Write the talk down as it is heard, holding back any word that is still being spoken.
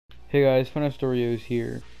Hey guys, FinestOreos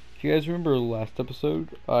here. If you guys remember last episode,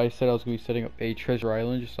 I said I was going to be setting up a treasure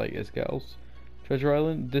island just like Isgal's treasure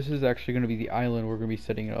island. This is actually going to be the island we're going to be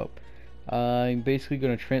setting it up. I'm basically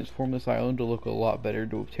going to transform this island to look a lot better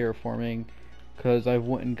to terraforming, because I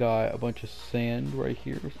went and got a bunch of sand right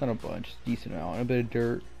here. It's not a bunch, it's a decent amount, and a bit of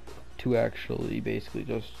dirt to actually basically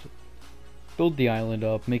just build the island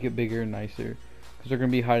up, make it bigger and nicer. Because they're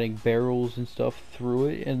going to be hiding barrels and stuff through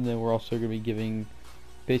it, and then we're also going to be giving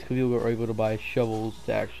basically people are able to buy shovels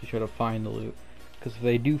to actually try to find the loot, because if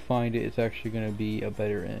they do find it, it's actually going to be a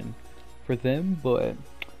better end for them. But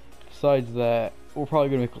besides that, we're probably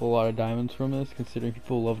going to make a lot of diamonds from this, considering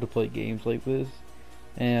people love to play games like this,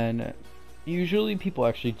 and usually people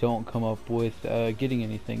actually don't come up with getting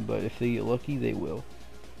anything, but if they get lucky, they will.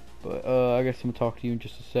 But I guess I'm going to talk to you in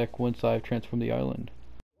just a sec once I've transformed the island.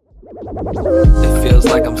 It feels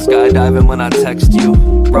like I'm skydiving when I text you.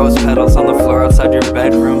 Rose petals on the floor outside your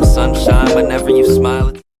bedroom. Sunshine whenever you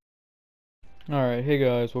smile. Alright, hey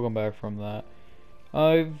guys, welcome back from that.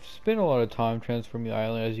 I've spent a lot of time transforming the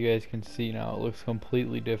island. As you guys can see now, it looks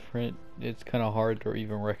completely different. It's kind of hard to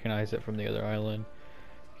even recognize it from the other island,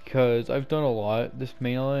 because I've done a lot. This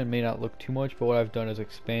main island may not look too much, but what I've done is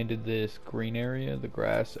expanded this green area, the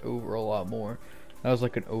grass, over a lot more. That was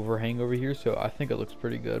like an overhang over here, so I think it looks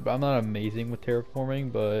pretty good. But I'm not amazing with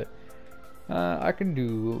terraforming, but I can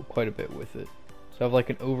do quite a bit with it. So I have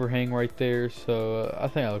like an overhang right there, so I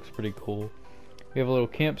think that looks pretty cool. We have a little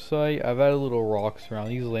campsite. I've added little rocks around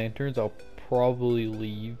these lanterns. I'll probably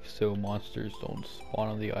leave so monsters don't spawn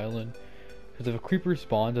on the island. Because if a creeper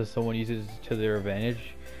spawns and someone uses it to their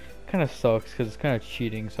advantage, it kind of sucks because it's kind of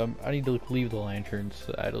cheating. So I need to leave the lanterns,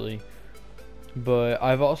 sadly. But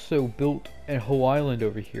I've also built a whole island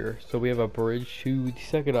over here, so we have a bridge to the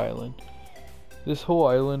second island. This whole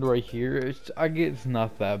island right here, I get it's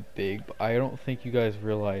not that big, but I don't think you guys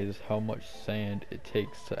realize how much sand it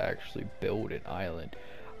takes to actually build an island.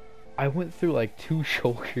 I went through like 2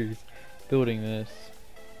 shoulders building this.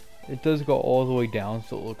 It does go all the way down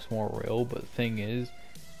so it looks more real, but the thing is,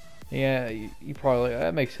 yeah, you probably like,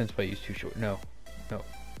 that makes sense if I use 2 shoulders. No,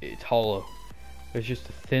 it's hollow. It's just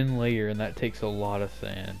a thin layer, and that takes a lot of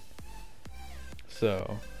sand.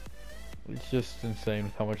 So it's just insane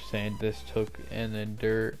with how much sand this took, and then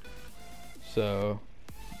dirt. So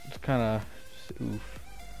it's kind of oof.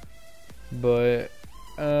 But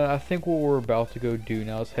I think what we're about to go do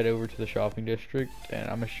now is head over to the shopping district, and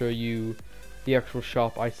I'm gonna show you the actual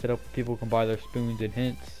shop I set up where people can buy their spoons and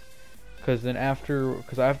hints. Because then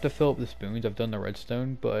because I have to fill up the spoons, I've done the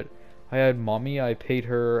redstone, but I had mommy, I paid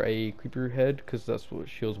her a creeper head because that's what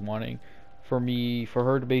she was wanting for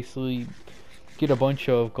her to basically get a bunch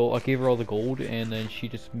of gold. I gave her all the gold, and then she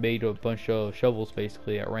just made a bunch of shovels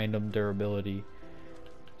basically at random durability.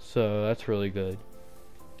 So that's really good.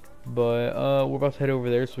 But we're about to head over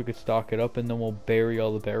there so we could stock it up, and then we'll bury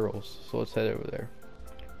all the barrels. So let's head over there.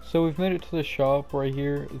 So we've made it to the shop right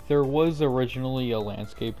here. There was originally a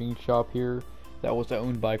landscaping shop here that was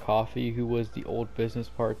owned by Coffee, who was the old business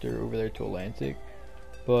partner over there to Atlantic.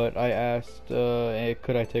 But I asked,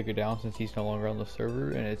 could I take it down since he's no longer on the server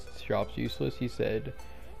and its shop's useless. He said,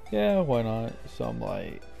 yeah, why not? So I'm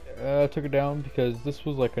like, I took it down because this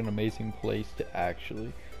was like an amazing place to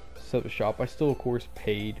actually set up a shop. I still, of course,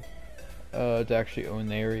 paid to actually own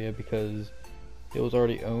the area because it was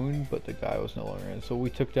already owned, but the guy was no longer in. So we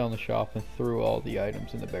took down the shop and threw all the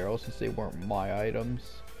items in the barrel since they weren't my items.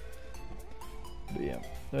 But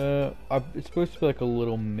yeah, it's supposed to be like a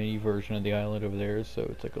little mini version of the island over there, so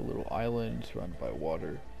it's like a little island surrounded by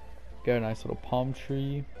water. Got a nice little palm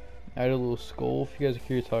tree. I had a little skull. If you guys are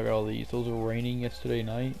curious how I got all these, those were raining yesterday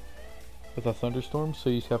night with a thunderstorm, so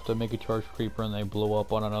you just have to make a charge creeper and they blow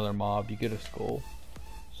up on another mob, you get a skull.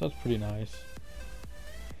 So that's pretty nice.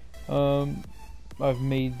 I've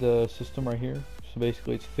made the system right here. So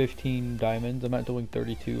basically it's 15 diamonds. I'm not doing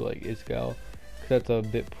 32 like Isgal, that's a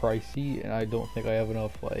bit pricey, and I don't think I have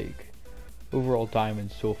enough like overall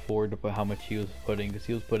diamonds to afford to put how much he was putting, because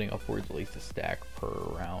he was putting upwards at least a stack per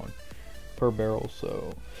round per barrel,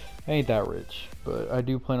 so I ain't that rich. But I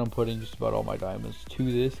do plan on putting just about all my diamonds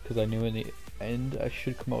to this because I knew in the end I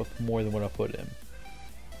should come up with more than what I put in.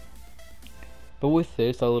 But with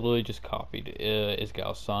this, I literally just copied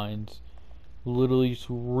Isgal's signs, literally just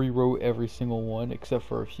rewrote every single one except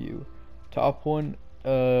for a few. Top one,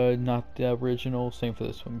 not the original. Same for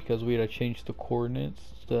this one, because we had to change the coordinates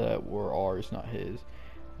that were ours, not his.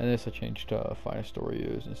 And this I changed to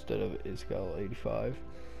FinestOreos instead of Isgal 85.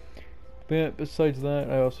 But besides that,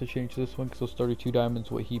 I also changed this one because those 32 diamonds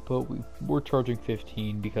what he put. We're charging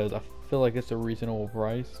 15 because I feel like it's a reasonable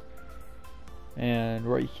price. And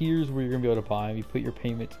right here is where you're gonna be able to buy them. You put your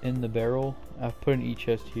payments in the barrel. I've put an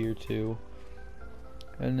e-chest here too.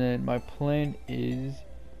 And then my plan is,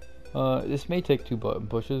 this may take 2 button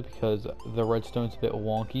pushes because the redstone's a bit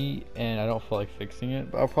wonky and I don't feel like fixing it,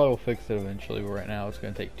 but I'll probably fix it eventually. But right now it's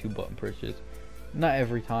gonna take 2 button pushes. Not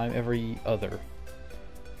every time, every other.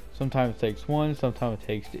 Sometimes it takes 1, sometimes it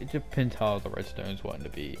takes 2. It depends how the redstone's wanting to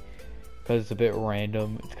be. Because it's a bit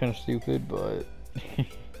random. It's kind of stupid, but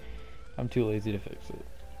I'm too lazy to fix it.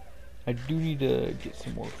 I do need to get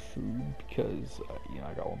some more food because, you know,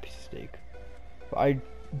 I got 1 piece of steak. But I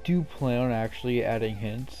do plan on actually adding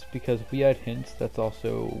hints, because if we add hints, that's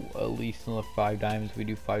also at least another 5 diamonds. We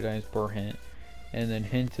do 5 diamonds per hint, and then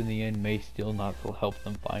hints in the end may still not help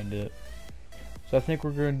them find it. So I think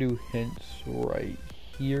we're going to do hints right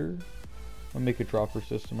here. I'll make a dropper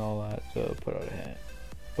system and all that to put out a hint.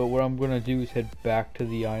 But what I'm going to do is head back to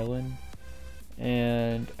the island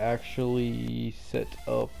and actually set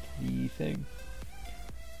up the thing.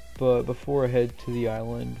 But before I head to the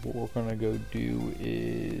island, what we're gonna go do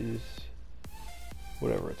is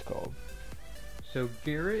whatever it's called. So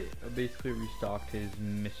Garrett basically restocked his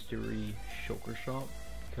mystery shulker shop,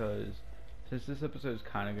 because since this episode is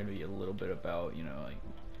kind of gonna be a little bit about, you know, like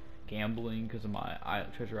gambling because of my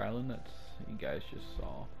treasure island that's you guys just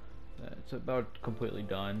saw. It's about completely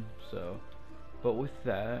done. So, but with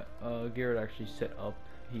that, Garrett actually set up.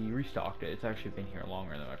 He restocked it. It's actually been here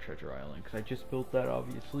longer than my treasure island because I just built that,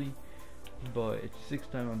 obviously. But it's 6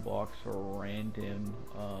 diamond blocks for a random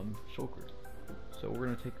shulker. So we're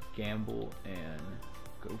gonna take a gamble and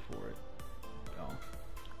go for it. Oh,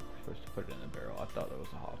 we're supposed to put it in the barrel. I thought that was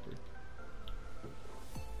a hopper.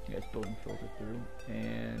 Yeah, it's building filter through,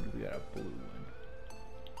 and we got a blue one.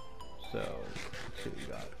 So let's see what we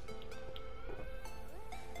got.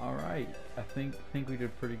 All right, I think we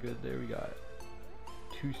did pretty good there. We got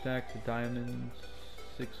 2 stacks of diamonds,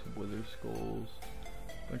 6 wither skulls,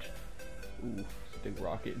 bunch of, ooh, it's a big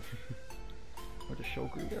rocket, bunch of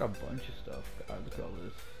shulker. We got a bunch of stuff. God, look at all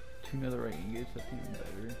this. 2 netherite ingots, that's even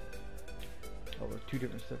better. Oh, 2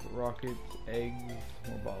 different separate rockets, eggs,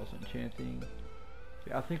 more bottles of enchanting.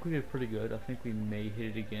 Yeah, I think we did pretty good. I think we may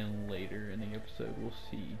hit it again later in the episode. We'll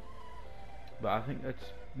see. But I think that's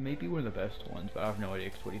maybe one of the best ones, but I have no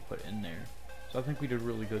idea what he put in there. So I think we did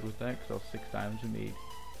really good with that, because that was 6 diamonds. We made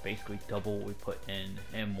basically double what we put in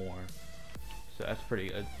and more. So that's pretty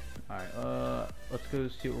good. Alright, let's go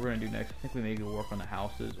see what we're going to do next. I think we maybe work on the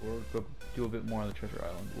houses or go do a bit more on the treasure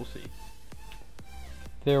island. We'll see.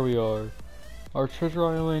 There we are. Our treasure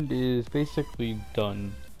island is basically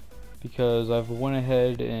done, because I've went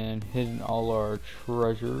ahead and hidden all our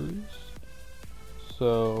treasures.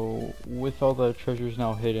 So with all the treasures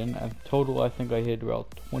now hidden, in total I think I hid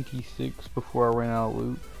about 26 before I ran out of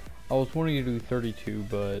loot. I was wanting to do 32,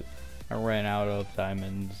 but I ran out of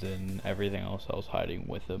diamonds and everything else I was hiding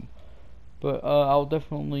with them. But I'll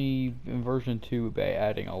definitely, in version 2, be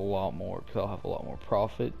adding a lot more, because I'll have a lot more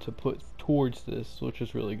profit to put towards this, which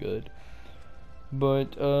is really good.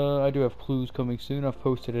 But I do have clues coming soon. I've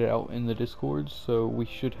posted it out in the Discord, so we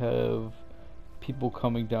should have people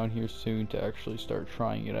coming down here soon to actually start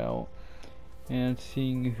trying it out and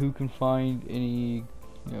seeing who can find any,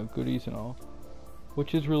 you know, goodies and all,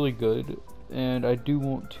 which is really good. And I do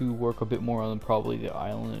want to work a bit more on probably the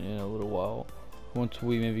island in a little while, once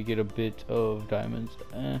we maybe get a bit of diamonds.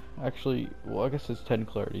 Actually, well, I guess it's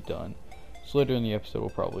technically already done, so later in the episode we'll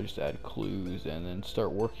probably just add clues and then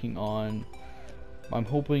start working on, I'm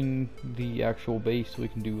hoping, the actual base, so we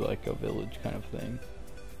can do like a village kind of thing.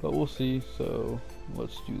 But we'll see, so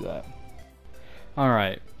let's do that.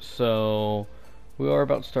 Alright, so we are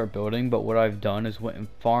about to start building, but what I've done is went and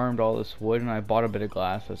farmed all this wood, and I bought a bit of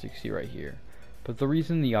glass, as you can see right here. But the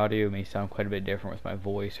reason the audio may sound quite a bit different with my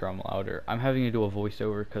voice, or I'm louder, I'm having to do a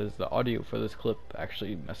voiceover because the audio for this clip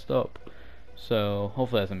actually messed up. So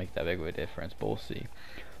hopefully that doesn't make that big of a difference, but we'll see.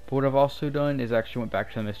 But what I've also done is actually went back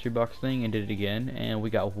to the mystery box thing and did it again, and we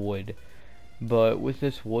got wood. But with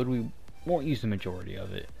this wood, we won't use the majority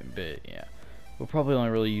of it, but yeah, we'll probably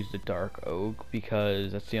only really use the dark oak,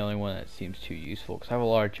 because that's the only one that seems too useful, because I have a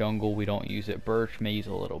lot of jungle, we don't use it. Birch may use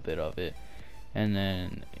a little bit of it, and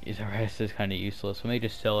then the rest is kind of useless. We may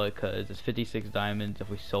just sell it because it's 56 diamonds if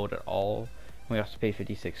we sold it all. We also pay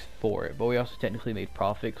 56 for it, but we also technically made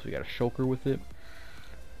profit because we got a shulker with it.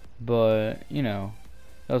 But you know,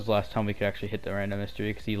 that was the last time we could actually hit the random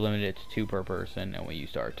mystery, because he limited it to 2 per person and we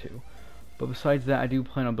used our 2. But besides that, I do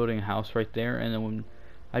plan on building a house right there, and then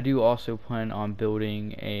I do also plan on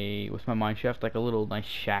building with my mine shaft, like a little nice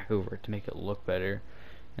shack over it to make it look better.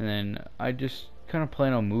 And then I just kind of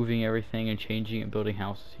plan on moving everything and changing and building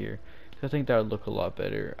houses here, I think that would look a lot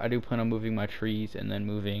better. I do plan on moving my trees and then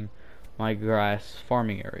moving my grass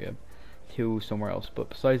farming area to somewhere else. But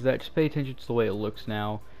besides that, just pay attention to the way it looks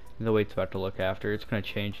now and the way it's about to look after. It's going to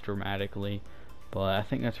change dramatically. But I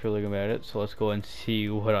think that's really about it. So let's go and see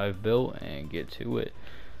what I've built and get to it.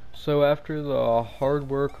 So after the hard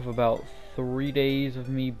work of about 3 days of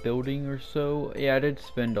me building or so, yeah, I did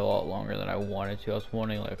spend a lot longer than I wanted to. I was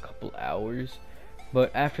wanting like a couple hours.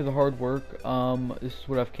 But after the hard work, this is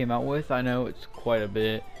what I've came out with. I know it's quite a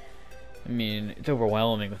bit. I mean, it's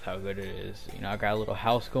overwhelming with how good it is. You know, I got a little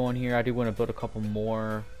house going here. I do want to build a couple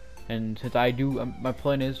more. And since I do, my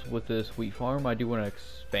plan is with this wheat farm, I do want to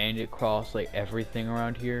expand it across like everything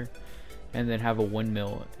around here. And then have a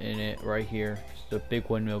windmill in it right here. Just a big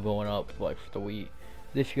windmill going up like for the wheat.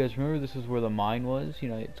 If you guys remember, this is where the mine was. You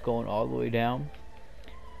know, it's going all the way down.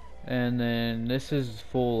 And then this is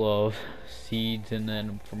full of seeds, and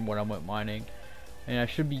then from what I went mining, and I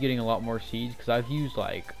should be getting a lot more seeds because I've used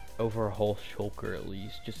like over a whole shulker at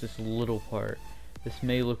least, just this little part. This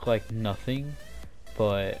may look like nothing,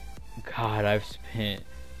 but God, I've spent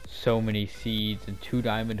so many seeds and 2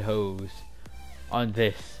 diamond hoes on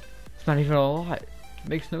this. It's not even a lot. It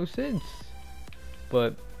makes no sense.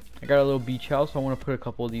 But I got a little beach house. I want to put a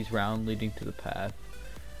couple of these round leading to the path.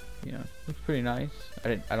 You know, looks pretty nice.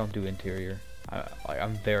 I don't do interior.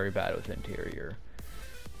 I'm very bad with interior.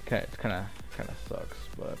 It kind of sucks,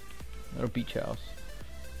 but little beach house.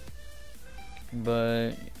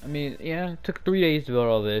 But I mean, yeah, it took 3 days to build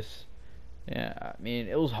all this. Yeah, I mean,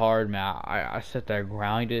 it was hard, man. I sat there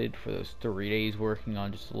grinded for those 3 days working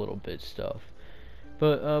on just a little bit stuff.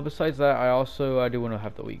 But besides that, I do want to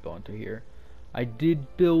have the wheat going through here. I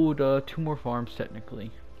did build 2 more farms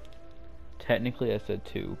technically. Technically I said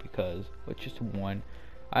 2 because it's just 1.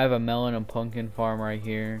 I have a melon and pumpkin farm right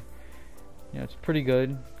here. You know, it's pretty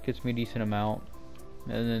good. Gets me a decent amount.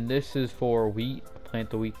 And then this is for wheat. I plant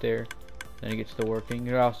the wheat there. Then it gets to working. It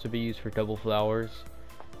can also be used for double flowers.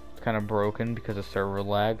 It's kind of broken because of server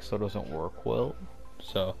lag, so it doesn't work well.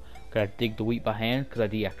 So gotta dig the wheat by hand because I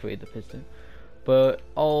deactivated the piston. But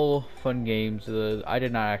all fun games. I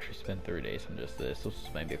did not actually spend 3 days on just this. This was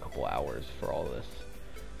maybe a couple hours for all this.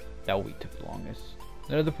 That wheat took the longest.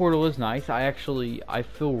 The nether portal is nice. I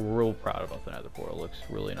feel real proud about the nether portal. It looks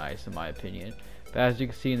really nice in my opinion. But as you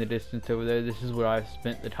can see in the distance over there, this is what I've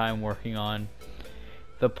spent the time working on.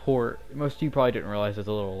 The port. Most of you probably didn't realize there's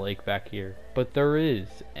a little lake back here, but there is,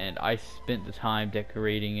 and I spent the time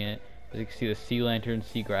decorating it. As you can see, the sea lantern,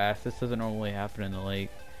 sea grass. This doesn't normally happen in the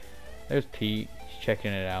lake. There's Pete. He's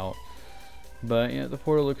checking it out. But yeah, the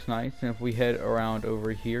portal looks nice. And if we head around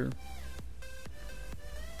over here.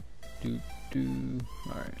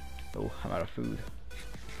 Alright. Oh, I'm out of food.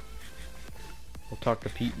 We'll talk to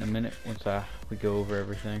Pete in a minute once we go over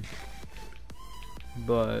everything.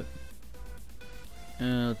 But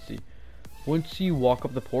let's see. Once you walk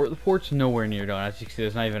up the port's nowhere near done. As you can see,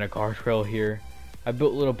 there's not even a guardrail here. I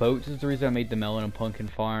built little boats. This is the reason I made the melon and pumpkin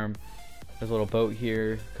farm. There's a little boat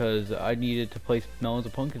here because I needed to place melons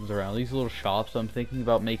and pumpkins around. These little shops I'm thinking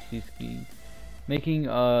about making see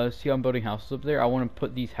how I'm building houses up there. I want to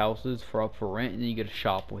put these houses up for rent, and then you get a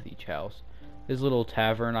shop with each house. This little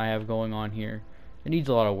tavern I have going on here, it needs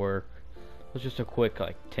a lot of work. It's just a quick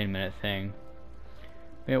like 10-minute thing.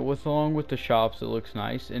 Yeah, along with the shops, it looks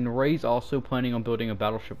nice. And Ray's also planning on building a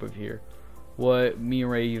battleship over here. What me and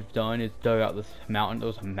Ray have done is dug out this mountain. There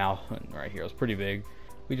was a mountain right here. It was pretty big.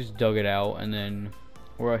 We just dug it out, and then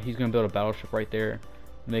he's gonna build a battleship right there,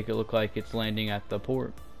 make it look like it's landing at the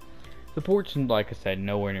port. The port's, like I said,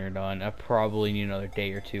 nowhere near done. I probably need another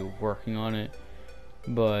day or 2 working on it,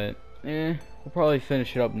 but we'll probably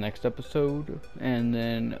finish it up next episode, and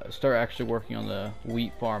then start actually working on the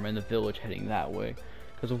wheat farm and the village heading that way.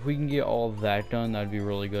 Because if we can get all of that done, that'd be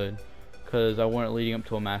really good. Because I want it leading up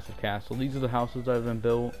to a massive castle. These are the houses that have been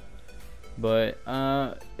built, but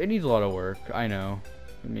it needs a lot of work. I know.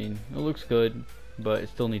 I mean, it looks good, but it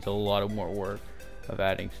still needs a lot of more work of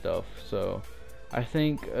adding stuff. So I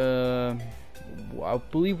think I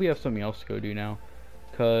believe we have something else to go do now,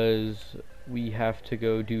 because we have to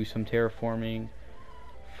go do some terraforming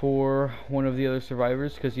for one of the other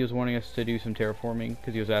survivors, because he was wanting us to do some terraforming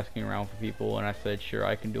because he was asking around for people, and I said sure,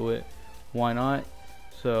 I can do it, why not.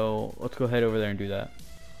 So let's go head over there and do that.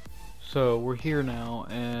 So we're here now,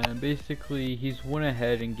 and basically he's went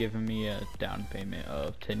ahead and given me a down payment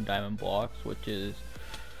of 10 diamond blocks, which is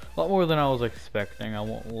a lot more than I was expecting. I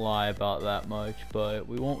won't lie about that much, but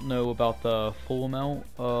we won't know about the full amount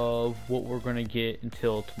of what we're going to get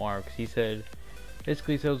until tomorrow, because he said,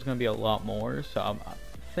 basically he said it was going to be a lot more, so I'm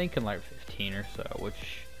thinking like 15 or so,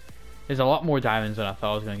 which There's a lot more diamonds than I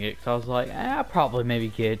thought I was gonna get, because I was like, I'll probably maybe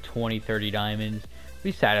get 20, 30 diamonds,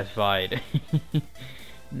 be satisfied.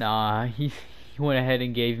 Nah, he went ahead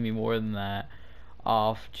and gave me more than that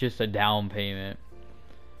off just a down payment.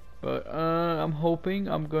 But I'm hoping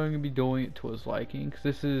I'm going to be doing it to his liking, because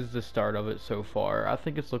this is the start of it so far. I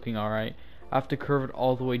think it's looking alright. I have to curve it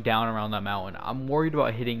all the way down around that mountain. I'm worried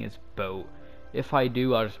about hitting his boat. If I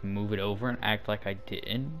do, I'll just move it over and act like I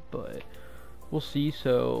didn't, but we'll see.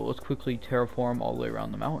 So let's quickly terraform all the way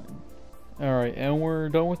around the mountain. Alright, and we're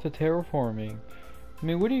done with the terraforming. I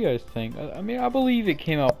mean, what do you guys think? I mean, I believe it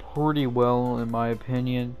came out pretty well, in my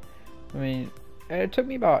opinion. I mean, it took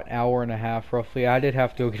me about an hour and a half, roughly. I did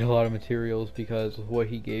have to go get a lot of materials because what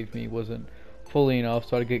he gave me wasn't fully enough,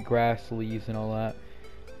 so I had to get grass, leaves, and all that.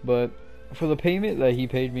 But for the payment that he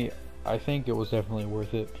paid me, I think it was definitely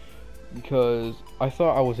worth it, because I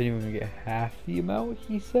thought I wasn't even going to get half the amount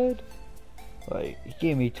he said. Like, he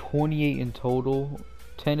gave me 28 in total,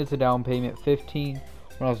 10 as a down payment, 15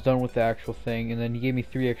 when I was done with the actual thing, and then he gave me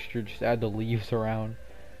 3 extra just to add the leaves around.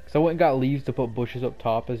 So I went and got leaves to put bushes up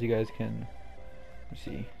top, as you guys can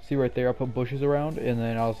see right there. I put bushes around, and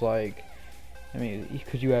then I was like, I mean,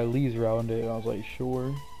 could you add leaves around it? And I was like,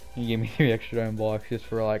 sure. He gave me 3 extra diamond blocks just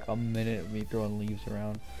for like a minute of me throwing leaves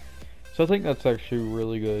around. So I think that's actually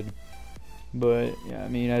really good. But yeah, I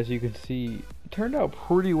mean, as you can see, it turned out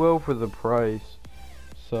pretty well for the price.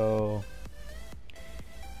 So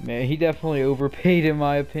man, he definitely overpaid in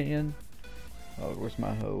my opinion. Oh, where's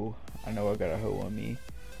my hoe? I know I got a hoe on me.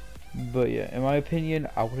 But yeah, in my opinion,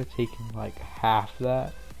 I would have taken like half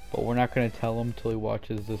that. But we're not going to tell him until he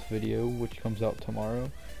watches this video, which comes out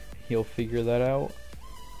tomorrow. He'll figure that out.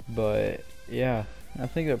 But yeah, I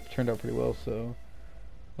think that turned out pretty well, so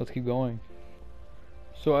let's keep going.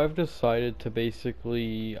 So I've decided to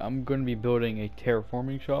basically, I'm going to be building a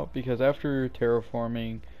terraforming shop, because after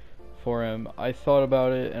terraforming for him, I thought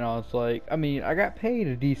about it and I was like, I mean, I got paid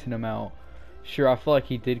a decent amount. Sure, I feel like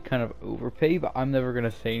he did kind of overpay, but I'm never going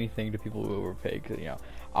to say anything to people who overpay, because, you know,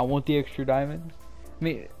 I want the extra diamonds. I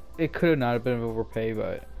mean, it could have not have been an overpay,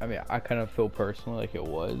 but I mean, I kind of feel personally like it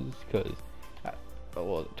was, because,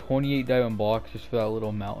 well, 28 diamond blocks just for that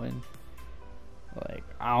little mountain. Like,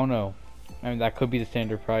 I don't know. I mean, that could be the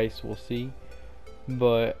standard price, we'll see.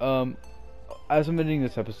 But, as I'm ending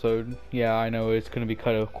this episode, yeah, I know it's going to be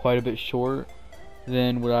quite a bit short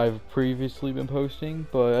than what I've previously been posting,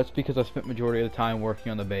 but that's because I spent majority of the time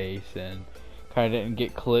working on the base and kind of didn't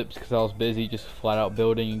get clips because I was busy just flat out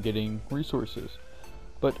building and getting resources.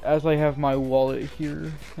 But as I have my wallet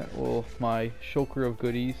here, well, my shulker of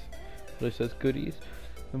goodies, it says goodies,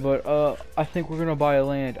 but I think we're gonna buy a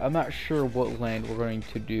land. I'm not sure what land we're going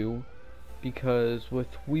to do, because if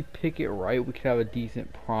we pick it right, we could have a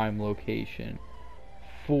decent prime location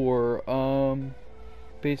for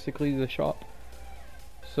basically the shop.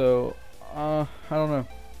 So I don't know,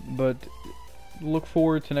 but look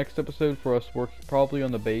forward to next episode for us working probably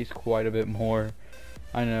on the base quite a bit more.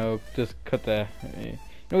 I know, just cut the you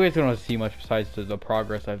guys don't see much besides the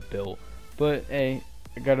progress I've built, but hey,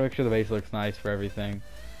 I gotta make sure the base looks nice for everything.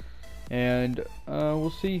 And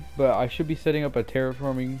we'll see, but I should be setting up a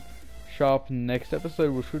terraforming shop next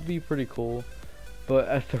episode, which would be pretty cool. But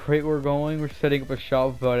at the rate we're going, we're setting up a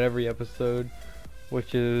shop about every episode,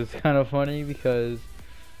 which is kind of funny, because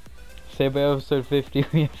say by episode 50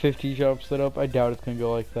 we have 50 shops set up. I doubt it's gonna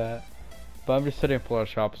go like that, but I'm just setting up a lot of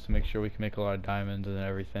shops to make sure we can make a lot of diamonds and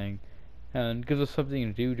everything, and gives us something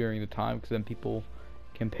to do during the time, because then people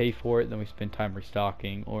can pay for it, then we spend time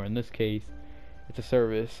restocking, or in this case it's a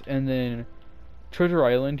service. And then Treasure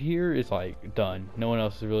Island here is like done. No one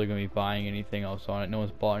else is really going to be buying anything else on it. No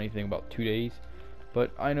one's bought anything about 2 days,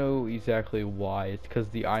 but I know exactly why. It's because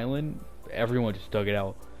the island, everyone just dug it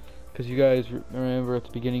out. Because you guys remember at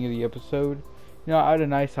the beginning of the episode, you know, I had a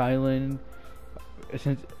nice island.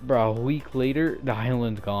 Since, bro, a week later, the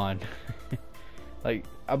island's gone. Like,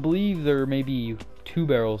 I believe there may be 2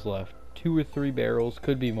 barrels left. 2 or 3 barrels,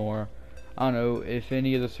 could be more. I don't know. If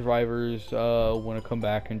any of the survivors want to come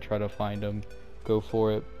back and try to find them, go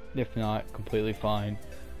for it. If not, completely fine.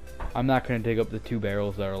 I'm not going to dig up the 2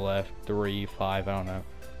 barrels that are left. 3, 5, I don't know.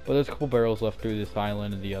 But there's a couple barrels left through this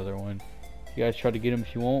island and the other one. You guys try to get them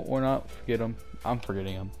if you want, or not, forget them. I'm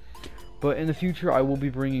forgetting them. But in the future, I will be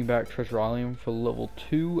bringing back Treasure Island for level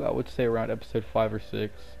 2, I would say around episode 5 or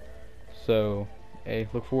 6. So, hey,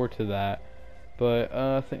 look forward to that. But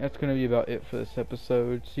I think that's going to be about it for this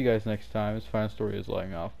episode. See you guys next time. It's FinestOreos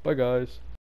logging off. Bye, guys.